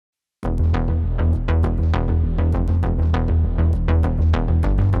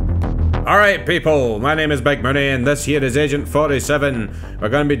Alright people, my name is Big Money and this here is Agent 47. We're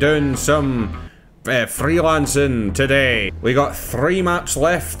going to be doing some freelancing today. We got 3 maps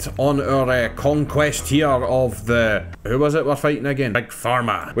left on our conquest here of the... Who was it we're fighting again? Big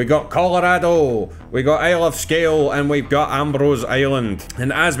Pharma. We got Colorado, we got Isle of Scale, and we've got Ambrose Island.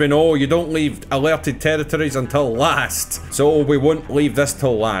 And as we know, you don't leave alerted territories until last. So we won't leave this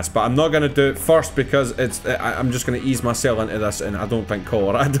till last. But I'm not going to do it first because I'm just going to ease myself into this, and I don't think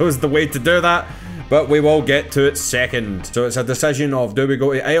Colorado is the way to do that. But we will get to it second. So it's a decision of, do we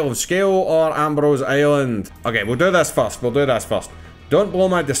go to Isle of Scale or Ambrose Island? Okay, we'll do this first. Don't blow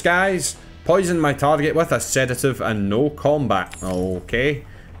my disguise. Poison my target with a sedative and no combat. Okay.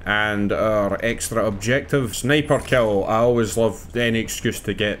 And our extra objective, sniper kill. I always love any excuse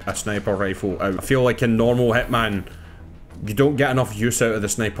to get a sniper rifle out. I feel like in normal Hitman, you don't get enough use out of the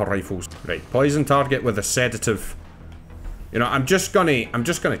sniper rifles. Right, poison target with a sedative. You know, I'm just gonna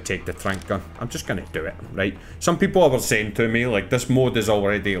take the trank gun. I'm just gonna do it, right? Some people were saying to me, like, this mode is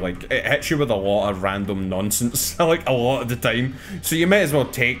already, like, it hits you with a lot of random nonsense, like, a lot of the time. So you may as well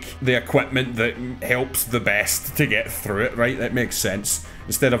take the equipment that helps the best to get through it, right? That makes sense.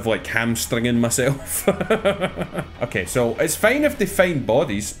 Instead of, like, hamstringing myself. Okay, so it's fine if they find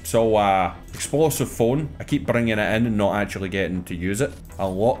bodies. So, explosive phone. I keep bringing it in and not actually getting to use it. A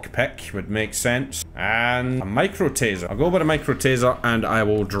lockpick would make sense. And a micro taser. I'll go with a micro taser and I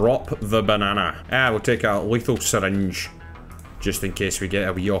will drop the banana. We'll take a lethal syringe. Just in case we get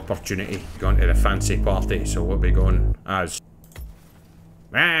a wee opportunity. Going to the fancy party. So we'll be going as...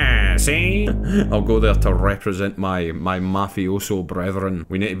 see? I'll go there to represent my mafioso brethren.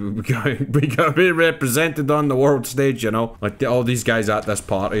 We gotta be represented on the world stage, you know? Like, all these guys at this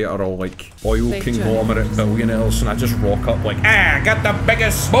party are all like oil conglomerate billionaires, and I just rock up like, got the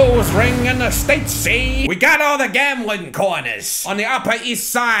biggest bowls ring in the States, see? We got all the gambling corners on the Upper East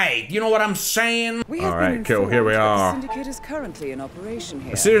Side, you know what I'm saying? Alright, cool, here we are. The syndicate is currently in operation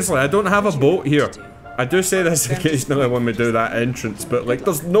here. Seriously, I don't have a boat here. I do say this occasionally when we do that entrance, but like,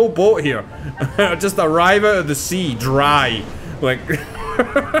 there's no boat here. Just arrive out of the sea dry. Like,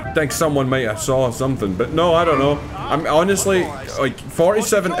 I think someone might have saw something, but no, I don't know. I'm honestly, like,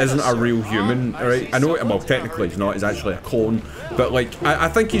 47 isn't a real human, right? I know, well, technically he's not, he's actually a clone, but like, I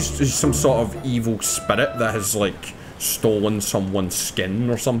think he's some sort of evil spirit that has like stolen someone's skin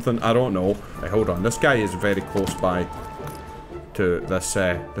or something. I don't know. Right, hold on, this guy is very close by to this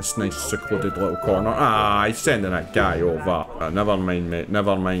this nice secluded little corner. He's sending that guy over. Never mind, mate,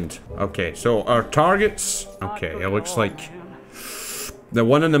 never mind. Okay, so our targets. Okay, it looks like the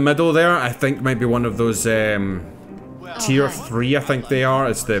one in the middle there, I think might be one of those tier 3, I think they are.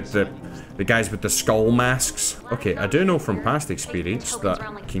 It's the guys with the skull masks. Okay, I do know from past experience that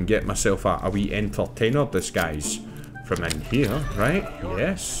I can get myself a wee entertainer disguise from in here, right?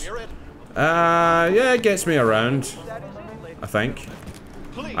 Yes. Yeah, it gets me around, I think.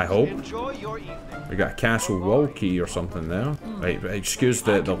 I hope. We got a castle wall key or something there. Right, excuse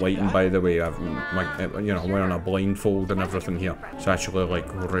the lighting, by the way. I'm like, you know, wearing a blindfold and everything here. It's actually like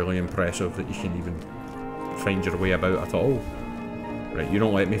really impressive that you can even find your way about at all. Right, you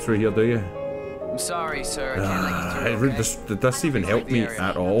don't let me through here, do you? I'm sorry, sir. I can't let you through, okay? Did this even help me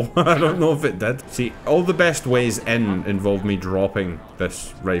at all? I don't know if it did. See, all the best ways in involve me dropping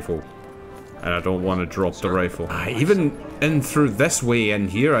this rifle. And I don't want to drop the rifle. Even in through this way in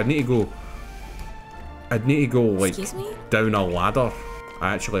here, I'd need to go like down a ladder.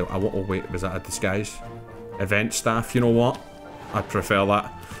 I want, oh wait, was that a disguise? Event staff, you know what? I prefer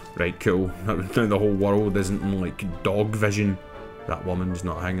that. Right, cool. Now the whole world isn't in like dog vision. That woman's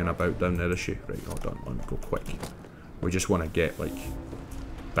not hanging about down there, is she? Right, hold on, let me go quick. We just want to get like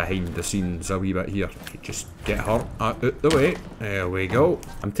behind the scenes a wee bit here. Just get her out the way. There we go.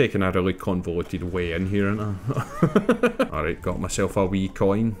 I'm taking a really convoluted way in here, aren't I? Alright, got myself a wee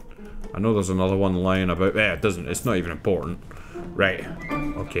coin. I know there's another one lying about. It doesn't. It's not even important. Right.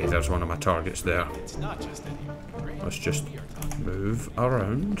 Okay, there's one of my targets there. Let's just move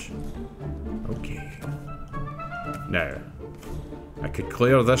around. Okay. Now, I could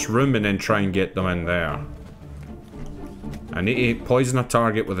clear this room and then try and get them in there. I need to poison a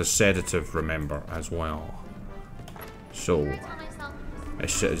target with a sedative, remember, as well. So,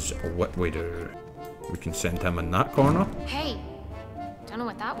 this is what we do. We can send him in that corner. Hey, don't know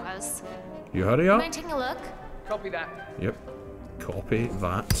what that was. You hurry up. Mind taking a look? Copy that. Yep. Copy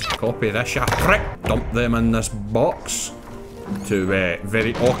that. Copy this, you prick. Dump them in this box to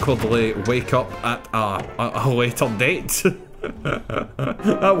very awkwardly wake up at a later date.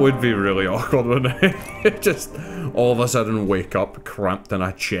 That would be really awkward, wouldn't it? Just all of a sudden wake up cramped in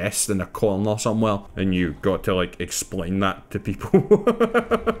a chest in a corner somewhere, and you got to like explain that to people.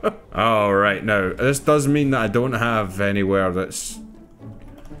 Alright, now this does mean that I don't have anywhere that's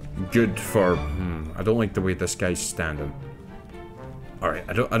good for I don't like the way this guy's standing. Alright,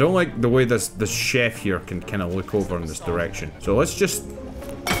 I don't like the way this chef here can kind of look over in this direction. So let's just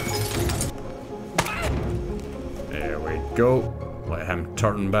there we go. Let him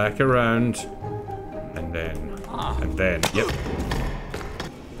turn back around. And then, yep.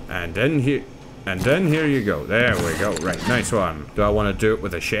 And then here you go. There we go. Right, nice one. Do I want to do it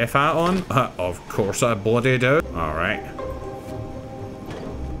with a chef hat on? Of course I bloody do. Alright.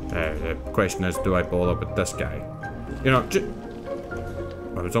 The question is, do I bother with this guy? You know,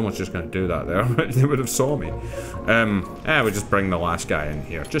 I was almost just going to do that there, but they would have saw me. We just bring the last guy in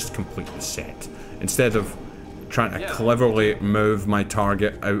here. Just complete the set. Instead of trying to cleverly move my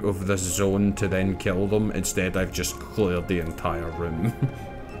target out of this zone to then kill them, instead I've just cleared the entire room.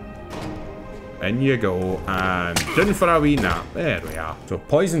 In you go, and in for a wee nap. There we are. So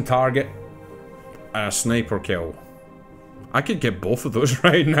poison target and a sniper kill. I could get both of those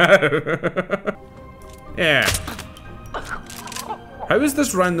right now. Yeah. How is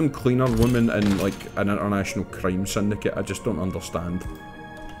this random cleaner woman in like an international crime syndicate? I just don't understand.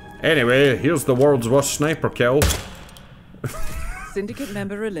 Anyway, here's the world's worst sniper kill. Syndicate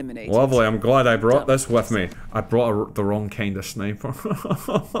member eliminated. Lovely, I'm glad I brought this with me. I brought the wrong kind of sniper.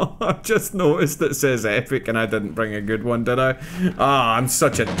 I just noticed it says epic and I didn't bring a good one, did I? Ah, I'm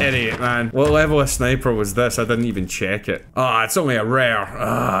such an idiot, man. What level of sniper was this? I didn't even check it. Ah, it's only a rare.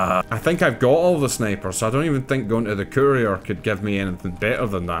 Ah, I think I've got all the snipers, so I don't even think going to the courier could give me anything better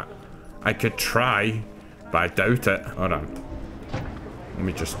than that. I could try, but I doubt it. Hold on. Let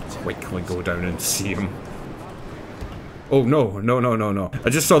me just quickly go down and see him. Oh, no. I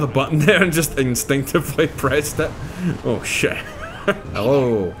just saw the button there and just instinctively pressed it. Oh, shit.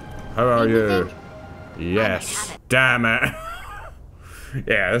 Hello. How are you? Yes. Damn it.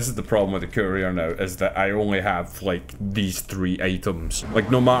 Yeah, this is the problem with the courier now, is that I only have, like, these 3 items.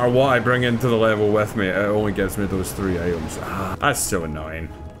 Like, no matter what I bring into the level with me, it only gives me those 3 items. Ah, that's so annoying.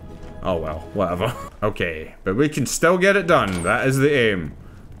 Oh, well, whatever. Okay, but we can still get it done. That is the aim.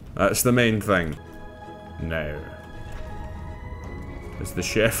 That's the main thing. Now. Is the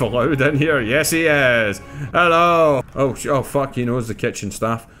chef allowed in here? Yes, he is. Hello. Oh, fuck, he knows the kitchen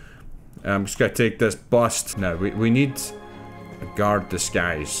staff. I'm just gonna take this bust. Now, we need a guard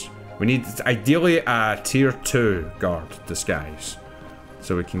disguise. We need, ideally, a tier 2 guard disguise.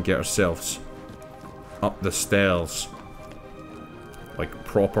 So we can get ourselves up the stairs. Like,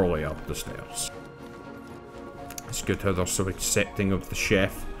 properly up the stairs. It's good how there's some accepting of the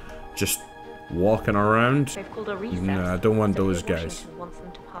chef just walking around. No, I don't want those guys.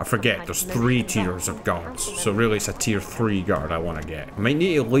 I forget, there's 3 tiers of guards, so really it's a tier 3 guard I want to get. I might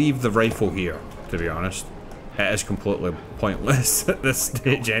need to leave the rifle here, to be honest. It is completely pointless at this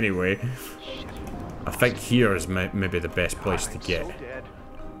stage anyway. I think here is maybe the best place to get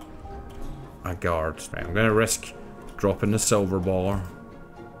a guard. Right, I'm gonna risk dropping the silver baller.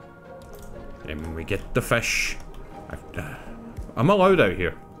 And when we get the fish, I'm allowed out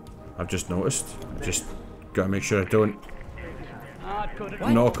here. I've just noticed. I just gotta make sure I don't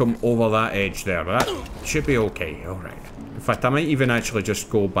knock him over that edge there. But that should be okay. Alright. In fact, I might even actually just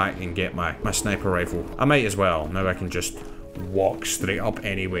go back and get my sniper rifle. I might as well. Now I can just walk straight up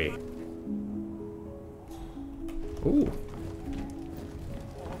anyway. Ooh.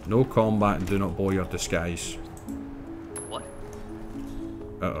 No combat and do not blow your disguise. What?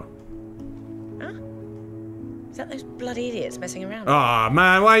 Uh-oh. Huh? Is that those bloody idiots messing around? Aw,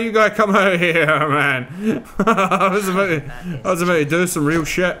 man, why you gotta come out here, man? I was about to do some real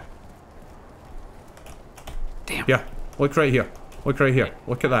shit. Damn. Yeah, look right here. Look right here.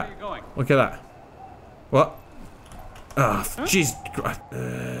 Look at that. Look at that. What? Ah, jeez.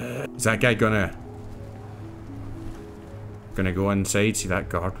 Is that guy gonna go inside? See, that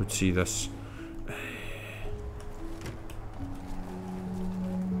guard would see this.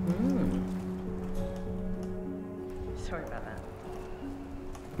 Sorry about that.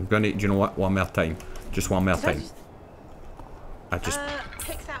 I'm gonna, do you know what? One more time. Just one more time. I just,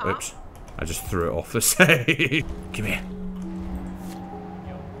 Pick that oops. I just threw it off the side. Come here.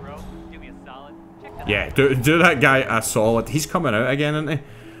 Yo, bro, do me a solid. Check that Yeah, do that guy a solid. He's coming out again, isn't he?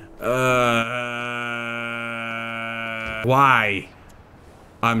 Why?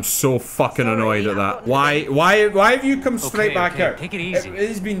 I'm so fucking annoyed at that. Why have you come straight back out? Take it easy.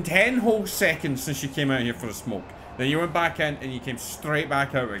 It's been 10 whole seconds since you came out here for a smoke. Then you went back in and you came straight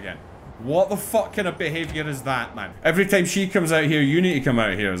back out again. What the fuck kind of behaviour is that, man? Every time she comes out here, you need to come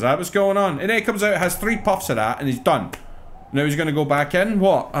out here. Is that what's going on? And then he comes out, has 3 puffs of that, and he's done. Now he's gonna go back in?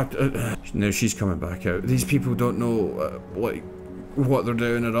 What? Now she's coming back out. These people don't know, like, what they're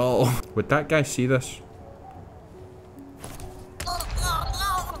doing at all. Would that guy see this?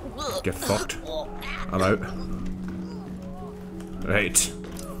 Get fucked. I'm out. Right.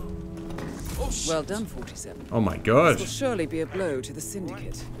 Well done, 47. Oh my god. This will surely be a blow to the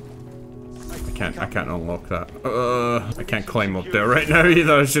syndicate. I can't unlock that. I can't climb up there right now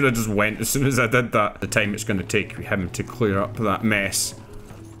either. I should have just went as soon as I did that. The time it's going to take him to clear up that mess.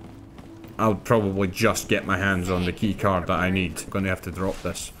 I'll probably just get my hands on the key card that I need. I'm going to have to drop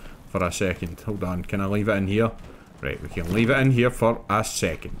this for a second. Hold on, can I leave it in here? Right, we can leave it in here for a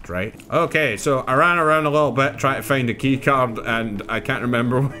second, right? Okay, so I ran around a little bit trying to find a key card, and I can't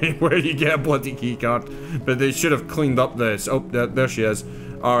remember where you get a bloody key card. But they should have cleaned up this. Oh, there she is.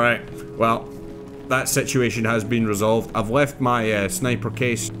 Alright, well, that situation has been resolved. I've left my sniper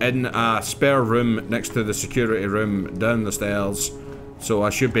case in a spare room next to the security room down the stairs. So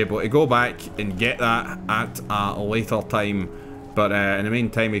I should be able to go back and get that at a later time. But in the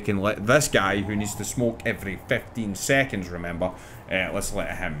meantime, we can let this guy, who needs to smoke every 15 seconds, remember, let's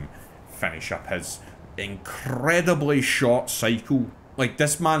let him finish up his incredibly short cycle. Like,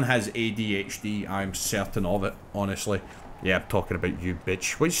 this man has ADHD, I'm certain of it, honestly. Yeah, I'm talking about you,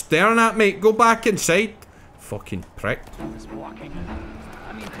 bitch. What are you staring at, mate? Go back inside. Fucking prick.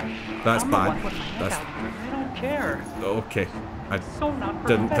 That's bad. That's... I don't care. Okay. I So not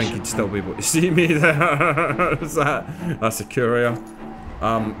didn't think he'd still be able to see me there. That's a courier.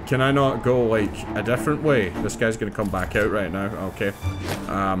 Can I not go, like, a different way? This guy's gonna come back out right now. Okay.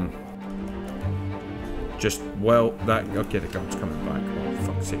 Just, well, that... Okay, the guard's coming back. Oh,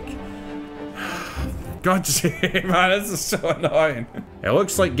 fuck's sake. God's sake, man, this is so annoying. It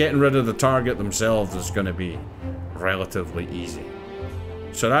looks like getting rid of the target themselves is gonna be relatively easy.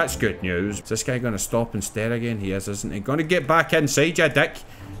 So that's good news. Is this guy gonna stop and stare again? He is, isn't he? Gonna get back inside, ya dick.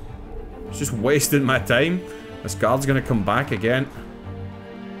 It's just wasting my time. This guard's gonna come back again.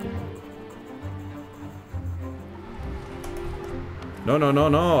 No, no, no,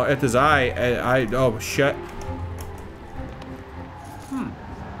 no. It is I. Oh, shit.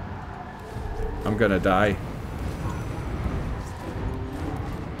 I'm gonna die.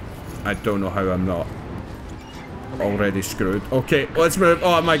 I don't know how I'm not already screwed. Okay, let's move.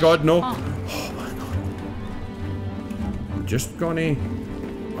 Oh my god, no. Oh my god. I'm just gonna...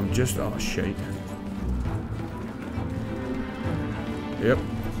 Oh, shite. Yep,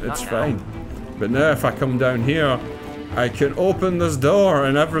 it's fine. But now if I come down here, I can open this door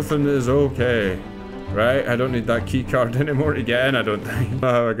and everything is okay. Right? I don't need that key card anymore to get in, I don't think.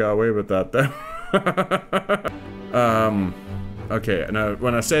 Oh, I got away with that then. Okay, now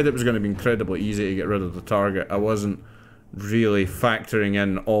when I said it was going to be incredibly easy to get rid of the target, I wasn't really factoring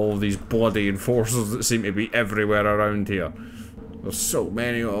in all these bloody enforcers that seem to be everywhere around here. There's so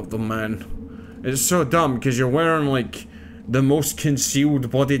many of them, man. It's so dumb because you're wearing like the most concealed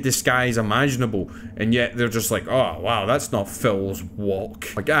bloody disguise imaginable, and yet they're just like, oh wow, that's not Phil's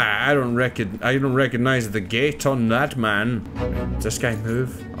walk. Like, I don't recognize the gait on that man. Does this guy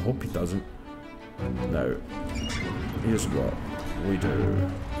move? I hope he doesn't. Now, here's what we do.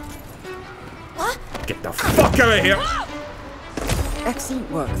 What? Get the fuck out of here!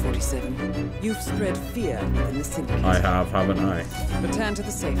 Excellent work, 47. You've spread fear within the syndicate. I have, haven't I? Return to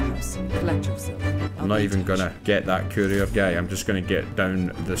the safe house. Collect yourself. I'm not even gonna get that courier guy. I'm just gonna get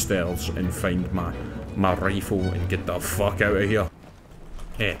down the stairs and find my rifle and get the fuck out of here.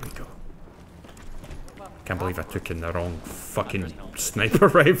 There we go. Can't believe I took in the wrong fucking sniper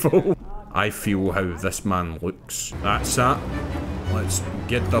rifle. I feel how this man looks. That's that. Let's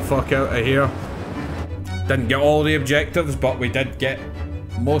get the fuck out of here. Didn't get all the objectives, but we did get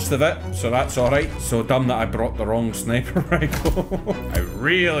most of it, so that's alright. So dumb that I brought the wrong sniper rifle. I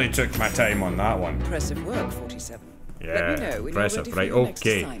really took my time on that one. Impressive work, 47. Yeah, Let me know when impressive. you're ready for Right, your next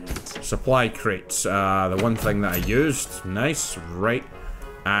okay. assignment. Supply crates, the one thing that I used. Nice, right.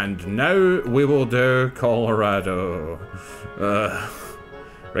 And now we will do Colorado.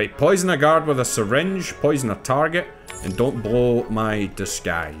 Right, poison a guard with a syringe, poison a target, and don't blow my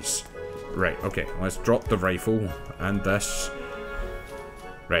disguise. Right, okay, let's drop the rifle and this.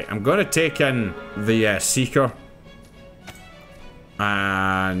 Right, I'm gonna take in the Seeker.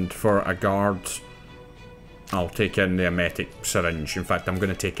 And for a guard, I'll take in the emetic syringe. In fact, I'm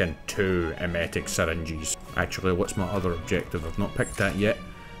gonna take in 2 emetic syringes. Actually, what's my other objective? I've not picked that yet.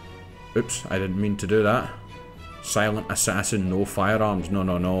 Oops, I didn't mean to do that. Silent assassin, no firearms. No,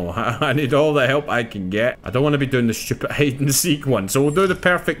 no, no. I need all the help I can get. I don't want to be doing the stupid hide and seek one, so we'll do the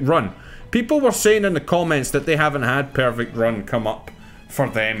perfect run. People were saying in the comments that they haven't had perfect run come up for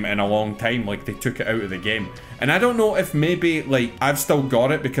them in a long time, like they took it out of the game. And I don't know if maybe, like, I've still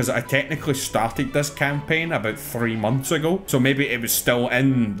got it because I technically started this campaign about 3 months ago. So maybe it was still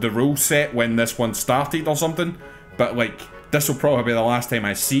in the rule set when this one started or something. But, like, this will probably be the last time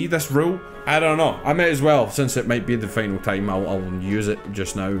I see this rule. I don't know. I might as well, since it might be the final time, I'll use it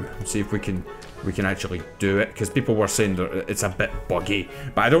just now and see if we can actually do it, because people were saying that it's a bit buggy.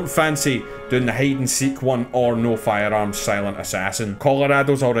 But I don't fancy doing the hide and seek one or no firearms silent assassin.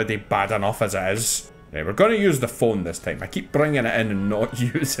 Colorado's already bad enough as it is. Yeah, we're going to use the phone this time. I keep bringing it in and not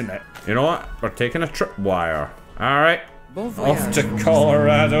using it. You know what? We're taking a tripwire. Alright. Off to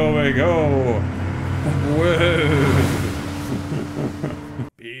Colorado we go. Whoa.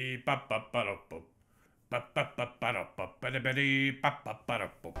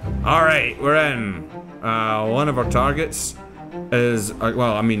 Alright, we're in. One of our targets is,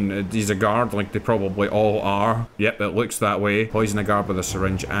 well, I mean, he's a guard, like they probably all are. Yep, it looks that way. Poison a guard with a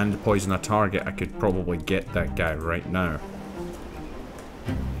syringe and poison a target. I could probably get that guy right now.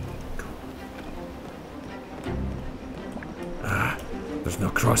 Ah, there's no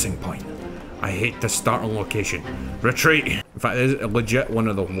crossing point. I hate this starting location. Retreat! In fact, it is legit one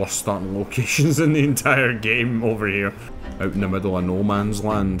of the worst starting locations in the entire game over here. Out in the middle of no man's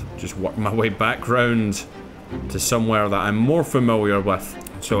land. Just work my way back round to somewhere that I'm more familiar with,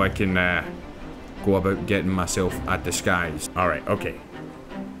 so I can go about getting myself a disguise. Alright, okay.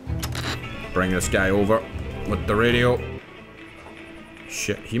 Bring this guy over with the radio.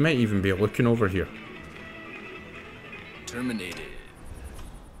 Shit, he might even be looking over here. Terminated.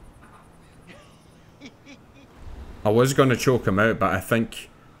 I was going to choke him out, but I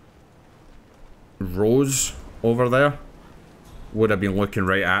think Rose over there would have been looking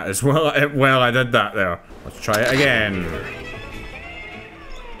right at us. Well, I did that there. Let's try it again.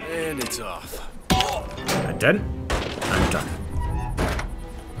 And it's off. I didn't. I'm done.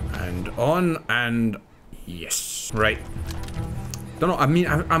 And on, and yes. Right. Don't know, I mean,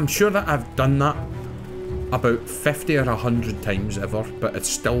 I'm sure that I've done that about 50 or 100 times ever, but it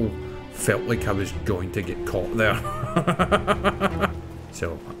still felt like I was going to get caught there.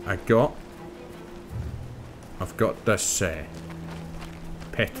 So, I've got this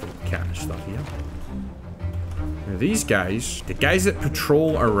petrol canister here. Now these guys, the guys that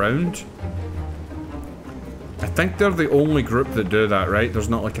patrol around, I think they're the only group that do that, right? There's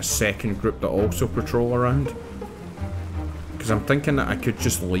not like a second group that also patrol around. Because I'm thinking that I could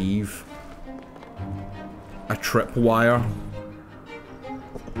just leave a tripwire.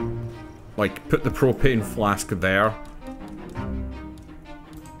 Like, put the propane flask there.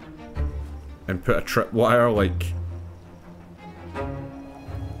 And put a tripwire, like...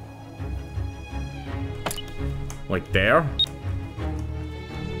 like there.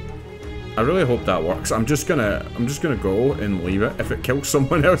 I really hope that works. I'm just gonna go and leave it. If it kills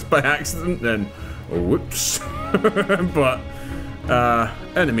someone else by accident, then whoops. But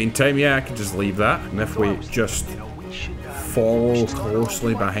in the meantime, yeah, I can just leave that. And if we just follow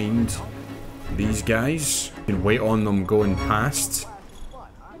closely behind these guys and wait on them going past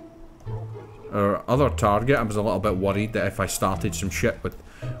our other target, I was a little bit worried that if I started some shit with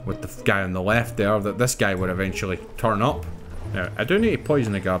the guy on the left there, that this guy would eventually turn up. Now, I do need to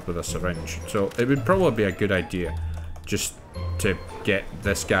poison the guard with a syringe, so it would probably be a good idea just to get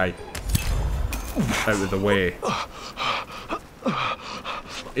this guy out of the way.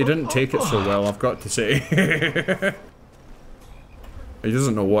 He didn't take it so well, I've got to say. He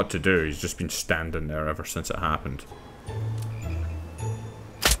doesn't know what to do, he's just been standing there ever since it happened.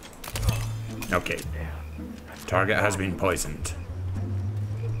 Okay. Target has been poisoned.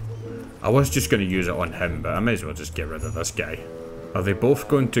 I was just going to use it on him, but I may as well just get rid of this guy. Are they both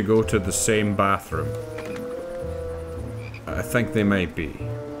going to go to the same bathroom? I think they might be.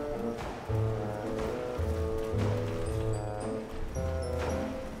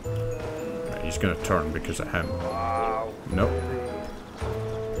 Right, he's going to turn because of him. Nope.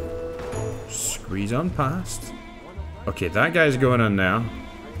 Squeeze on past. Okay, that guy's going in there.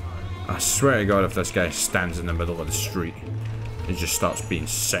 I swear to God, if this guy stands in the middle of the street and just starts being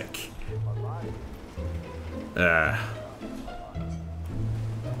sick.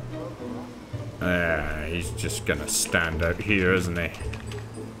 He's just gonna stand out here, isn't he?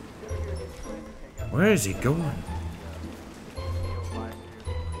 Where is he going?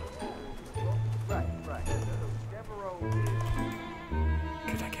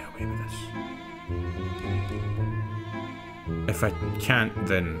 Could I get away with this? If I can't,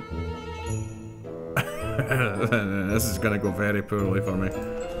 then This is gonna go very poorly for me.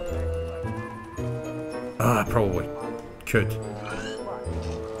 Ah, probably could.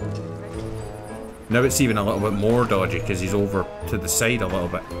 Now it's even a little bit more dodgy because he's over to the side a little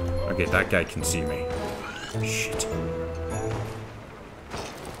bit. Okay, that guy can see me. Shit.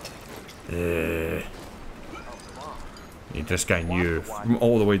 This guy knew from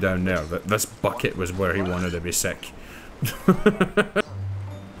all the way down there that this bucket was where he wanted to be sick.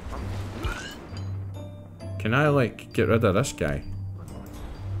 Can I, like, get rid of this guy?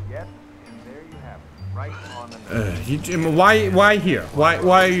 Yes, and there you have it. Right on the Why here? Why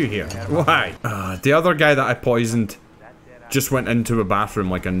are you here? Why? The other guy that I poisoned just went into a bathroom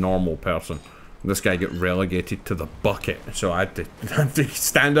like a normal person. This guy got relegated to the bucket, so I had to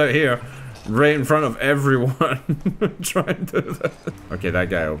stand out here right in front of everyone trying to do that. Okay, that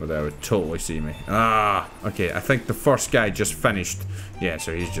guy over there would totally see me. Okay, I think the first guy just finished. Yeah,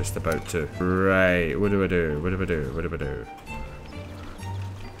 so he's just about to. Right, what do I do? What do I do? What do I do?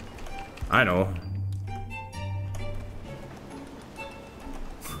 I know.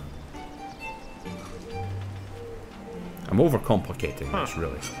 I'm overcomplicating this,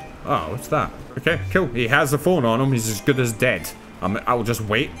 really. Oh, what's that? Okay, cool. He has the phone on him. He's as good as dead. I'll just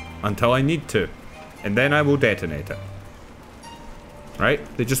wait until I need to, and then I will detonate it. Right?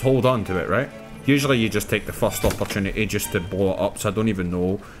 They just hold on to it, right? Usually you just take the first opportunity just to blow it up, so I don't even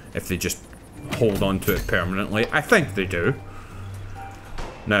know if they just hold on to it permanently. I think they do.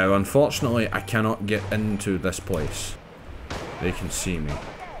 Now, unfortunately, I cannot get into this place. They can see me.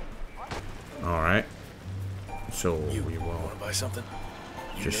 Alright. So, we will buy something?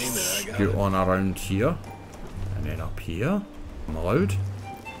 just scoot on around here. And then up here. I'm allowed?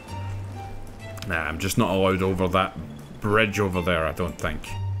 Nah, I'm just not allowed over that bridge over there, I don't think.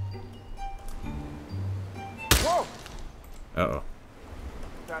 Uh-oh.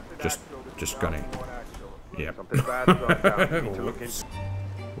 Just gonna... Yeah.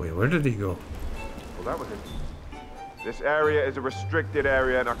 Wait, where did he go? Well, that was it. This area is a restricted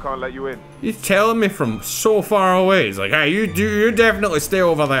area and I can't let you in. He's telling me from so far away. He's like, hey, you definitely stay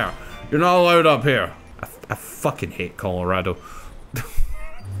over there. You're not allowed up here. I fucking hate Colorado.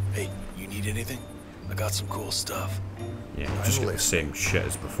 Hey, you need anything? I got some cool stuff. Yeah, you just get the same shit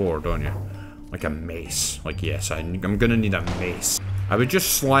as before, don't you? Like a mace. Like, yes, I'm gonna need a mace. I would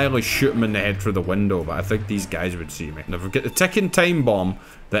just slyly shoot him in the head through the window, but I think these guys would see me. Now, we've got the ticking time bomb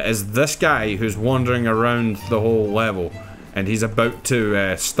that is this guy who's wandering around the whole level, and he's about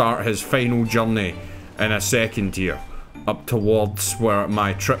to start his final journey in a second here, up towards where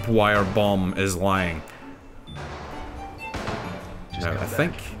my tripwire bomb is lying. Now, I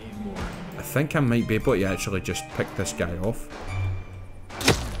think I might be able to actually just pick this guy off.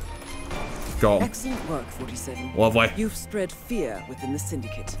 Got him. Excellent work, 47. Lovely. You've spread fear within the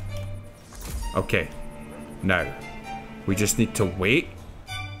syndicate. Okay. Now, we just need to wait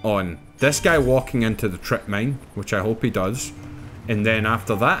on this guy walking into the trip mine, which I hope he does. And then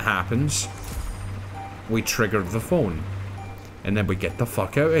after that happens, we trigger the phone. And then we get the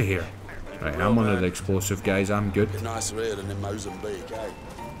fuck out of here. Right, I'm one of the explosive guys, I'm good. Nicer here than in Mozambique, eh?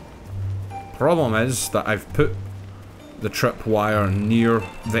 Problem is that I've put the tripwire near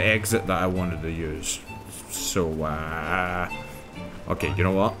the exit that I wanted to use. So, okay, you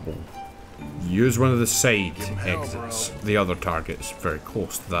know what? We'll use one of the side exits. The other target's very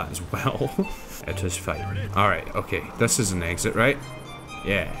close to that as well. It is fine. Alright, okay. This is an exit, right?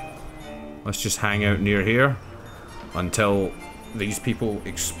 Yeah. Let's just hang out near here until these people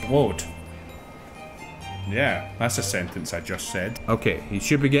explode. Yeah, that's a sentence I just said. Okay, he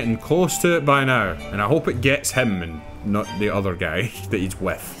should be getting close to it by now. And I hope it gets him and not the other guy that he's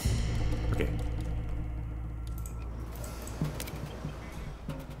with. Okay.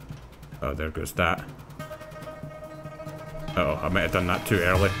 Oh, there goes that. Uh-oh, I might have done that too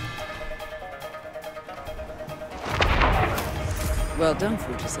early. Well done,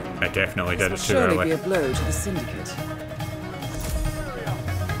 47. I definitely did it This too will surely early. be a blow to the syndicate.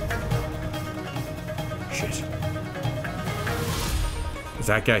 Shit. Is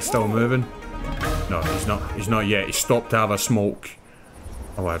that guy still moving? No, he's not. He's not yet. He stopped to have a smoke.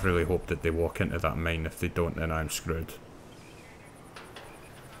 Oh, I really hope that they walk into that mine. If they don't, then I'm screwed.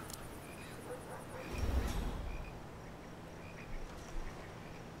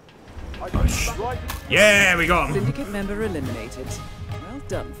 Oh, yeah, we got him. Syndicate member eliminated. Well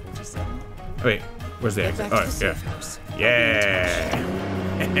done, 47. Wait, where's the Get exit? back to Oh, the yeah. safe house. Yeah.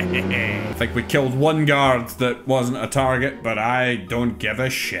 I think we killed one guard that wasn't a target, but I don't give a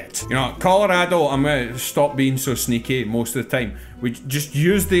shit. You know, Colorado, I'm gonna stop being so sneaky most of the time. We just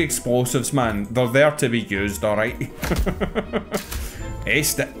use the explosives, man. They're there to be used, alright?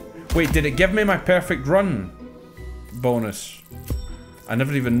 Aced it. Wait, did it give me my perfect run bonus? I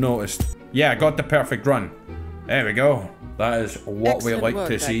never even noticed. Yeah, I got the perfect run. There we go. That is what Excellent we like work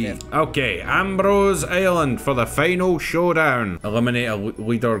to back see. there. Okay, Ambrose Island for the final showdown. Eliminate a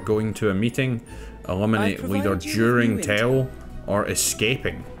leader going to a meeting. Eliminate leader provided you with during new tell or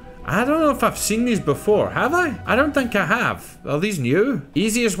escaping. I don't know if I've seen these before, have I? I don't think I have. Are these new?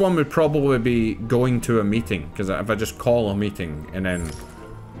 Easiest one would probably be going to a meeting, because if I just call a meeting and then,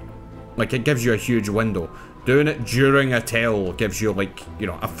 like, it gives you a huge window. Doing it during a tell gives you, like, you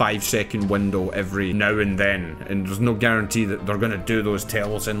know, a 5-second window every now and then, and there's no guarantee that they're gonna do those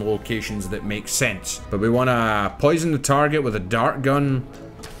tells in locations that make sense. But we wanna poison the target with a dart gun,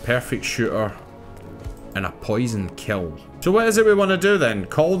 perfect shooter, and a poison kill. So what is it we want to do then?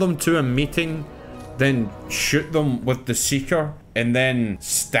 Call them to a meeting, then shoot them with the seeker, and then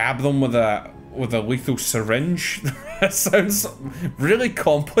stab them with a lethal syringe? That sounds really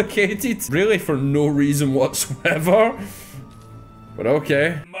complicated. Really for no reason whatsoever. But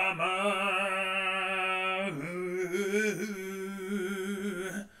okay. Mama,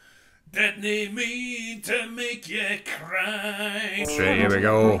 didn't mean to make you cry. Straight, here we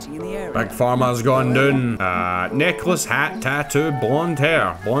go. Big Pharma's gone down. Necklace, hat, tattoo, blonde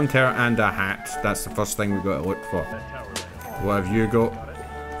hair. Blonde hair and a hat. That's the first thing we've got to look for. What have you got?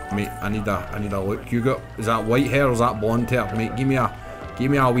 Mate, I need a look. You got, is that white hair or is that blonde hair? Mate, give me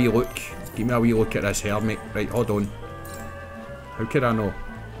a wee look. Give me a wee look at this hair, mate. Right, hold on. How could I know?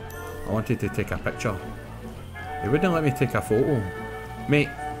 I wanted to take a picture. They wouldn't let me take a photo. Mate,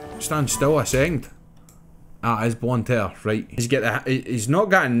 stand still a second. Ah, it's blonde hair, right. He's not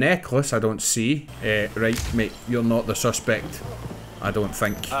got a necklace, I don't see. Right, mate, you're not the suspect. I don't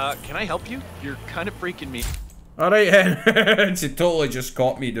think. Can I help you? You're kind of freaking me. Alright then. She totally just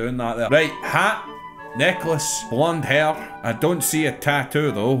caught me doing that there. Right, hat, necklace, blonde hair. I don't see a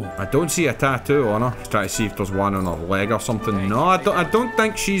tattoo though. I don't see a tattoo on her. Just try to see if there's one on her leg or something. No, I don't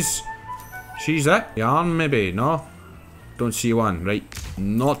think she's it. The arm maybe, no. Don't see one. Right,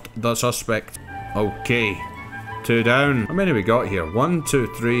 not the suspect. Okay, 2 down. How many we got here? 1, 2,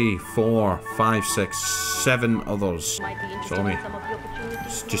 3, 4, 5, 6, 7 others. Show me.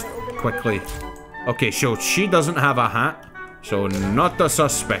 Just quickly. Okay, so she doesn't have a hat, so not the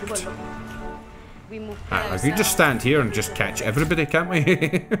suspect. I could just stand here and just catch everybody, can't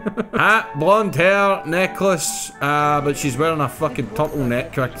we? Hat, blonde hair, necklace, but she's wearing a fucking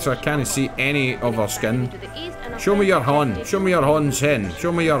turtleneck, so I can't see any of her skin. Show me your horn. Show me your horns, hen.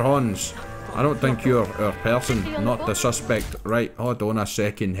 Show me your horns. I don't think you're our person, not the suspect. Right, hold on a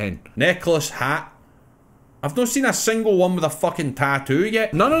second, hen. Necklace, hat. I've not seen a single one with a fucking tattoo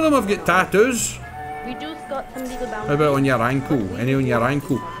yet. None of them have got tattoos. How about on your ankle? Any on your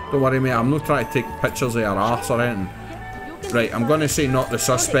ankle? Don't worry, mate, I'm not trying to take pictures of your arse or anything. Right, I'm gonna say not the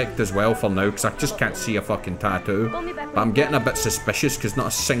suspect as well for now, because I just can't see a fucking tattoo. But I'm getting a bit suspicious, because not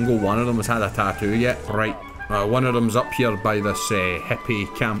a single one of them has had a tattoo yet. Right, one of them's up here by this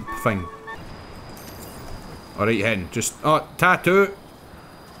hippie camp thing. Alright, hen, just... Oh, tattoo!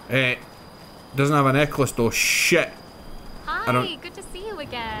 Doesn't have a necklace though, shit! Hi, good to see you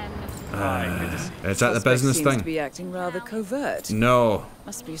again. Is that the business Seems thing? to be acting rather covert. No.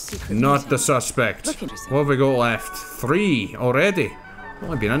 Must be a secret Not meeting. the suspect. Look interesting. What have we got left? 3 already.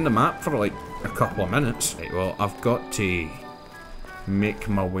 Only been in the map for like a couple of minutes. Right, well, I've got to make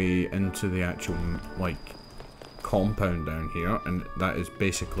my way into the actual, like, compound down here, and that is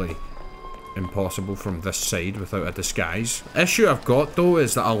basically impossible from this side without a disguise. Issue I've got though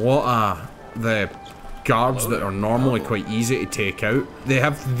is that a lot of the guards that are normally quite easy to take out, they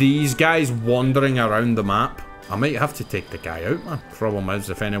have these guys wandering around the map. I might have to take the guy out, man. Problem is,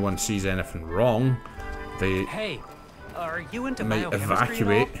 if anyone sees anything wrong, they are you into might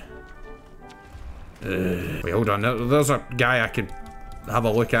evacuate. Wait, hold on. There's a guy I can have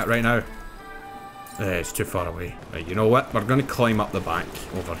a look at right now. It's too far away. Right, you know what? We're going to climb up the back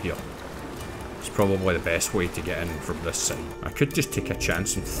over here. It's probably the best way to get in from this side. I could just take a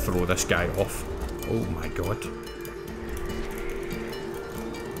chance and throw this guy off. Oh my god.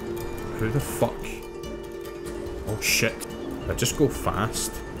 Who the fuck? Oh shit. I just go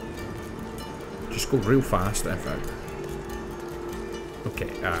fast. Just go real fast, in fact. Okay,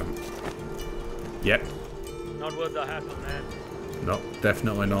 yep. Not worth the hassle, man. No,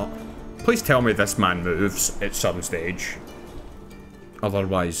 definitely not. Please tell me this man moves at some stage.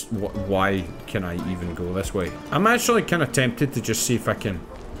 Otherwise, why can I even go this way? I'm actually kind of tempted to just see if I can...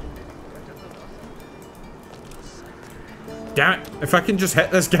 Damn it! If I can just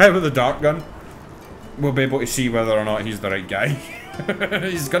hit this guy with a dart gun, we'll be able to see whether or not he's the right guy.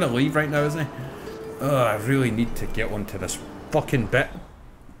 He's gonna leave right now, isn't he? Oh, I really need to get onto this fucking bit.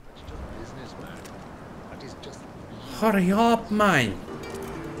 Hurry up, man.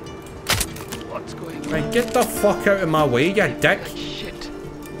 What's going on? Right, get the fuck out of my way, you dick. Shit.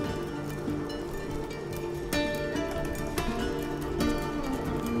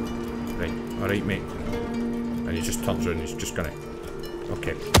 Right, alright, mate. And he just turns around and he's just gonna...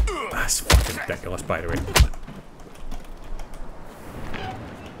 Okay. That's fucking ridiculous, by the way.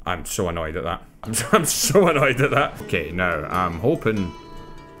 I'm so annoyed at that. I'm so annoyed at that. Okay, now, I'm hoping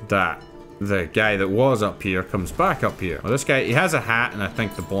that the guy that was up here comes back up here. Well, this guy, he has a hat and I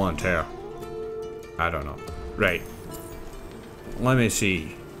think the blonde hair. I don't know. Right. Let me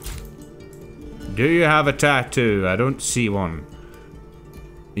see. Do you have a tattoo? I don't see one.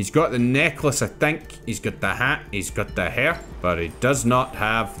 He's got the necklace, I think. He's got the hat. He's got the hair. But he does not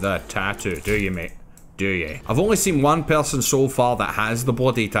have the tattoo. Do you, mate? Do you? I've only seen one person so far that has the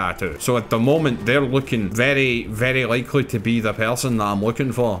bloody tattoo. So at the moment, they're looking very, very likely to be the person that I'm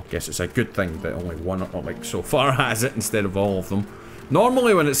looking for. Guess it's a good thing that only one, like, so far has it instead of all of them.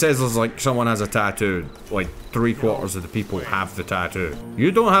 Normally when it says there's like someone has a tattoo, like 3/4 of the people have the tattoo.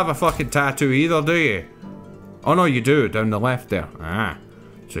 You don't have a fucking tattoo either, do you? Oh no, you do, down the left there. Ah.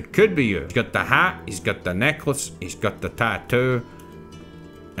 So it could be you. He's got the hat, he's got the necklace, he's got the tattoo,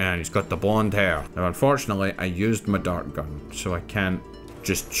 and he's got the blonde hair. Now unfortunately, I used my dart gun, so I can't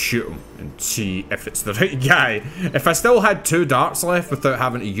just shoot him and see if it's the right guy. If I still had 2 darts left without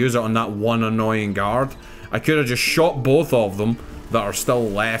having to use it on that one annoying guard, I could have just shot both of them that are still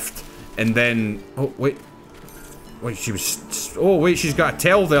left, and then... Oh, wait. Wait, she was... Oh, wait, she's got a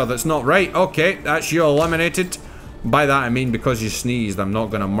tail there that's not right. Okay, that's you eliminated. By that, I mean because you sneezed, I'm not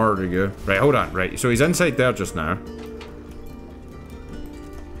gonna murder you. Right, hold on. Right, so he's inside there just now.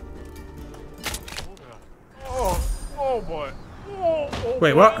 Oh boy. Oh,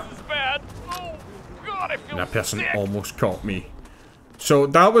 wait, what? This is bad. Oh, God, I feel That person sick. almost caught me. So,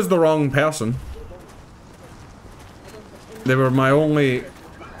 that was the wrong person. They were my only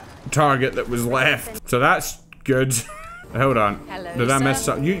target that was left. So that's good. Hold on. Hello, did I mess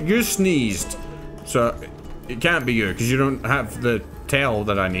sir. up? You sneezed. So it can't be you because you don't have the tail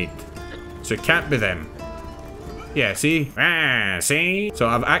that I need. So it can't be them. Yeah, see? Ah, see? So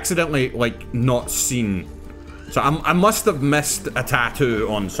I've accidentally, like, not seen. So I must have missed a tattoo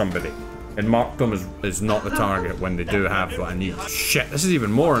on somebody and marked them as not the target when they do have what I need. Shit, this is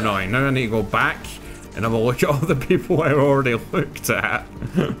even more annoying. Now I need to go back and have a look at all the people I already looked at.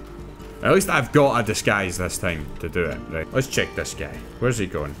 At least I've got a disguise this time to do it. Right, let's check this guy. Where's he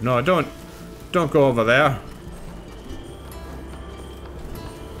going? No, don't go over there.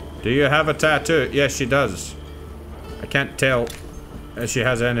 Do you have a tattoo? Yes, she does. I can't tell if she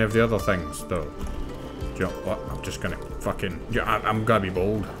has any of the other things, though. Do you know what? I'm just gonna fucking... Yeah, I'm gonna be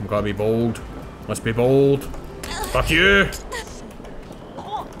bold. I'm gonna be bold. Let's be bold. Fuck you!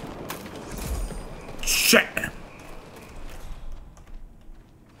 Shit!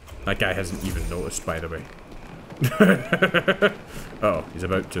 That guy hasn't even noticed, by the way. Oh, he's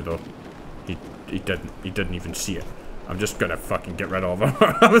about to though. He didn't even see it. I'm just gonna fucking get rid of him.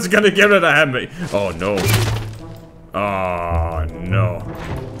 I was gonna get rid of him, but... Oh no. Oh no.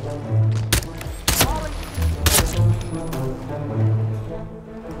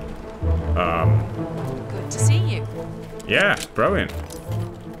 Good to see you. Yeah, brilliant.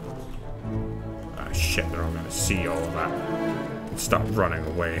 Ah, shit, they're all gonna see all of that. And start running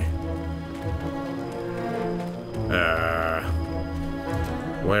away.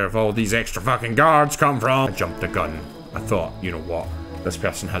 Where have all these extra fucking guards come from? I jumped the gun. I thought, you know what? This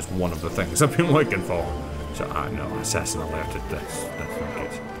person has one of the things I've been looking for. So, no, assassin alerted this. That's not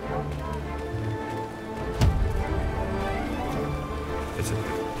good. Is it...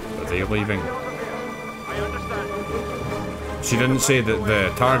 Are they leaving? She didn't say that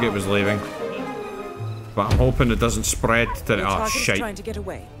the target was leaving. But I'm hoping it doesn't spread to the... Oh, Target's shite. trying to get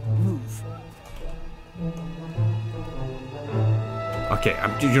away. Move. Okay,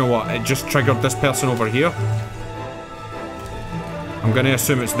 you know what? It just triggered this person over here. I'm gonna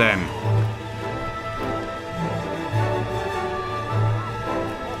assume it's them.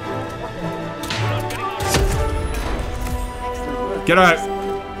 Get out!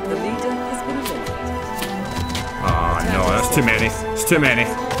 The leader has been eliminated. Oh no, that's too many. It's too many.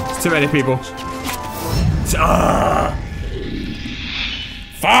 It's too many people. Ah!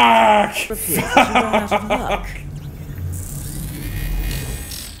 Fuck! Fuck!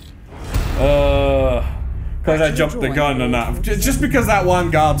 Because I jumped the gun and that. Just because that one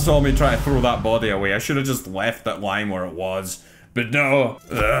guard saw me try to throw that body away, I should have just left that line where it was. But no.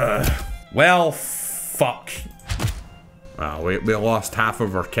 Well, fuck. Well, we lost half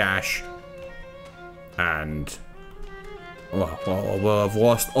of our cash. And... Well, I've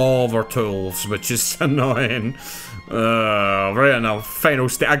lost all of our tools, which is annoying. Right in the final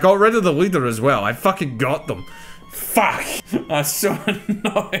state. I got rid of the leader as well. I fucking got them. Fuck. That's so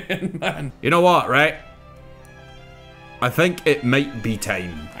annoying, man. You know what, right? I think it might be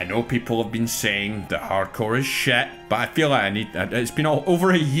time. I know people have been saying that hardcore is shit, but I feel like it's been over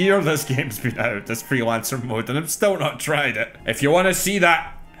a year this game's been out, this freelancer mode, and I've still not tried it. If you want to see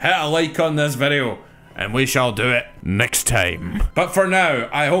that, hit a like on this video, and we shall do it next time. But for now,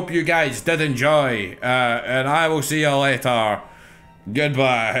 I hope you guys did enjoy, and I will see you later.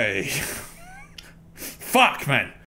 Goodbye. Fuck, man.